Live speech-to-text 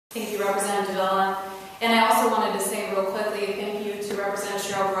Thank you, Representative Dovilla. And I also wanted to say real quickly thank you to Representative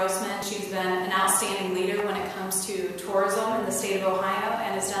Cheryl Grossman. She's been an outstanding leader when it comes to tourism in the state of Ohio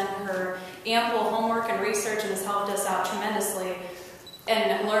and has done her ample homework and research and has helped us out tremendously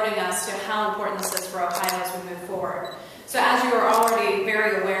in alerting us to how important this is for Ohio as we move forward. So as you are already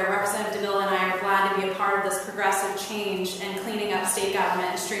very aware, Representative Dovilla and I are glad to be a part of this progressive change in cleaning up state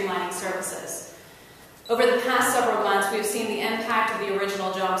government and streamlining services. Over the past several months, we have seen the impact of the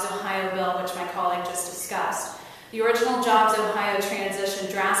original JobsOhio bill, which my colleague just discussed. The original JobsOhio transition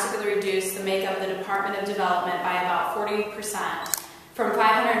drastically reduced the makeup of the Department of Development by about 40%, from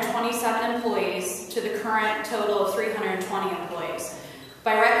 527 employees to the current total of 320 employees.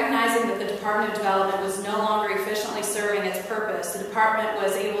 By recognizing that the Department of Development was no longer efficiently serving its purpose, the department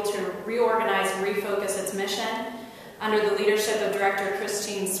was able to reorganize and refocus its mission under the leadership of Director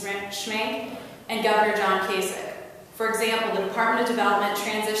Christina and Governor John Kasich. For example, the Department of Development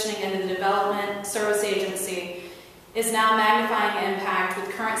transitioning into the Development Service Agency is now magnifying the impact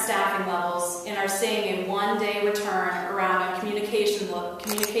with current staffing levels and are seeing a one-day return around on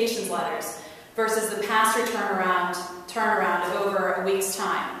communications letters versus the past turnaround of over a week's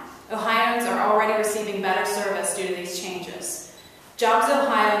time. Ohioans are already receiving better service due to these changes.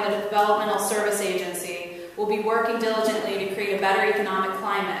 JobsOhio and the Developmental Service Agency will be working diligently to create a better economic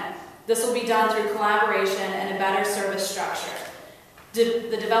climate. This will be done through collaboration and a better service structure.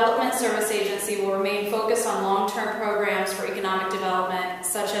 The Development Service Agency will remain focused on long-term programs for economic development,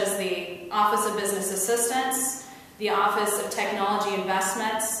 such as the Office of Business Assistance, the Office of Technology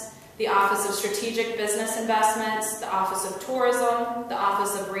Investments, the Office of Strategic Business Investments, the Office of Tourism, the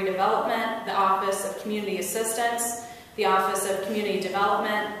Office of Redevelopment, the Office of Community Assistance, the Office of Community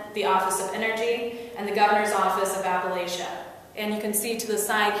Development, the Office of Energy, and the Governor's Office of Appalachia. And you can see to the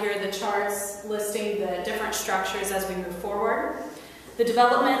side here the charts listing the different structures as we move forward. The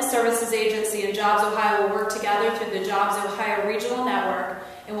Development Services Agency and JobsOhio will work together through the JobsOhio Regional Network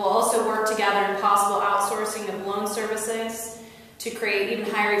and will also work together in possible outsourcing of loan services to create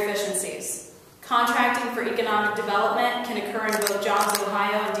even higher efficiencies. Contracting for economic development can occur in both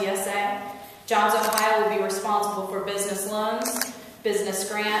JobsOhio and DSA. JobsOhio will be responsible for business loans,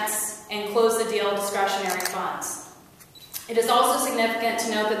 business grants, and close-the-deal discretionary funds. It is also significant to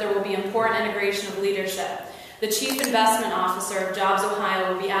note that there will be important integration of leadership. The Chief Investment Officer of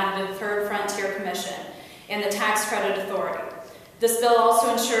JobsOhio will be added to the Third Frontier Commission and the Tax Credit Authority. This bill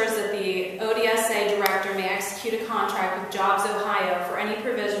also ensures that the ODSA Director may execute a contract with JobsOhio for any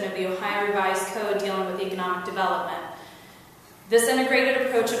provision of the Ohio Revised Code dealing with economic development. This integrated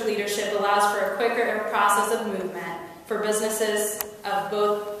approach of leadership allows for a quicker process of movement for businesses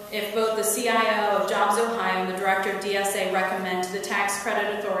if both the CIO of JobsOhio and the Director of DSA recommend to the Tax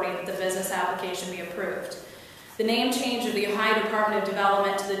Credit Authority that the business application be approved. The name change of the Ohio Department of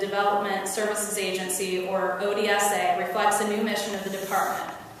Development to the Development Services Agency, or ODSA, reflects the new mission of the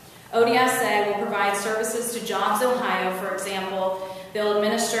department. ODSA will provide services to JobsOhio. For example, they'll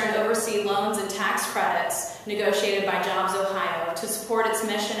administer and oversee loans and tax credits negotiated by JobsOhio to support its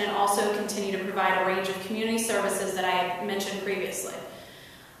mission and also continue to provide a range of community services that I had mentioned previously.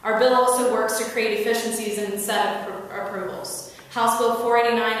 Our bill also works to create efficiencies in incentive approvals. House Bill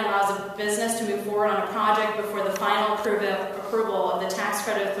 489 allows a business to move forward on a project before the final approval of the Tax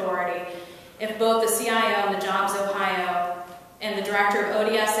Credit Authority if both the CIO and the JobsOhio and the Director of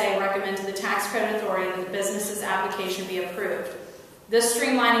ODSA recommend to the Tax Credit Authority that the business's application be approved. This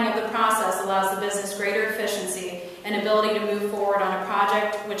streamlining of the process allows the business greater efficiency and ability to move forward on a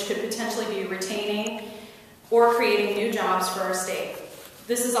project which could potentially be retaining or creating new jobs for our state.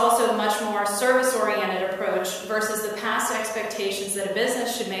 This is also a much more service-oriented approach versus the past expectations that a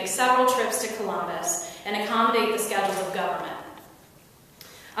business should make several trips to Columbus and accommodate the schedules of government.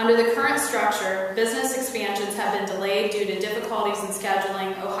 Under the current structure, business expansions have been delayed due to difficulties in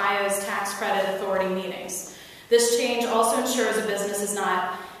scheduling Ohio's Tax Credit Authority meetings. This change also ensures a business is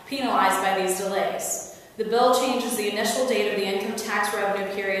not penalized by these delays. The bill changes the initial date of the income tax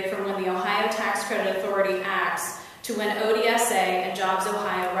revenue period from when the Ohio Tax Credit Authority acts to when ODSA and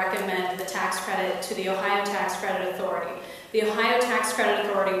JobsOhio recommend the tax credit to the Ohio Tax Credit Authority. The Ohio Tax Credit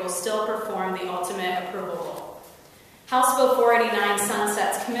Authority will still perform the ultimate approval role. House Bill 489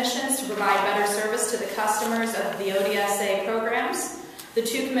 sunsets commissions to provide better service to the customers of the ODSA programs. The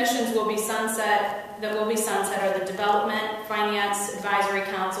two commissions that will be sunset are the Development Finance Advisory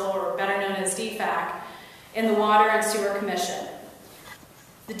Council, or better known as DFAC, and the Water and Sewer Commission.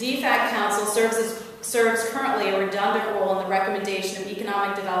 The DFAC Council serves currently a redundant role in the recommendation of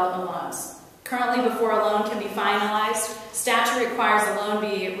economic development loans. Currently, before a loan can be finalized, statute requires the loan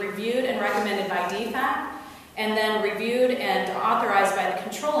be reviewed and recommended by DFAC, and then reviewed and authorized by the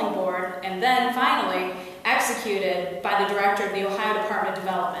controlling board, and then finally executed by the director of the Ohio Department of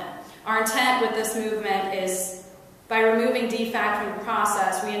Development. Our intent with this movement is, by removing DFAC from the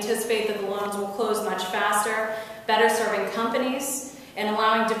process, we anticipate that the loans will close much faster, better serving companies, and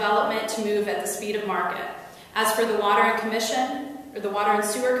allowing development to move at the speed of market. As for the Water and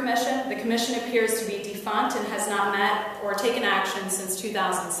Sewer Commission, the commission appears to be defunct and has not met or taken action since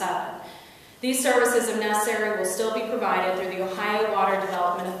 2007. These services, if necessary, will still be provided through the Ohio Water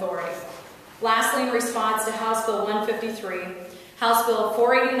Development Authority. Lastly, in response to House Bill 153, House Bill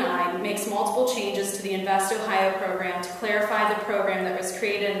 489 makes multiple changes to the Invest Ohio program to clarify the program that was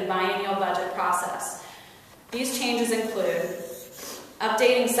created in the biennial budget process. These changes include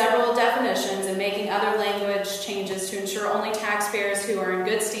updating several definitions and making other language changes to ensure only taxpayers who are in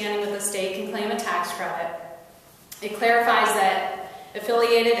good standing with the state can claim a tax credit. It clarifies that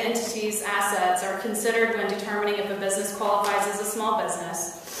affiliated entities' assets are considered when determining if a business qualifies as a small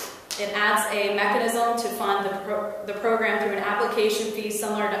business. It adds a mechanism to fund the program through an application fee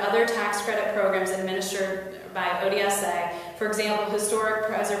similar to other tax credit programs administered by ODSA, for example, historic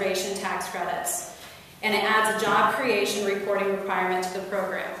preservation tax credits. And it adds a job creation reporting requirement to the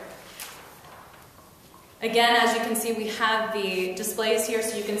program. Again, as you can see, we have the displays here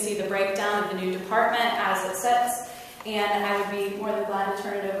so you can see the breakdown of the new department as it sits. And I would be more than glad to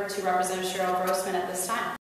turn it over to Representative Cheryl Grossman at this time.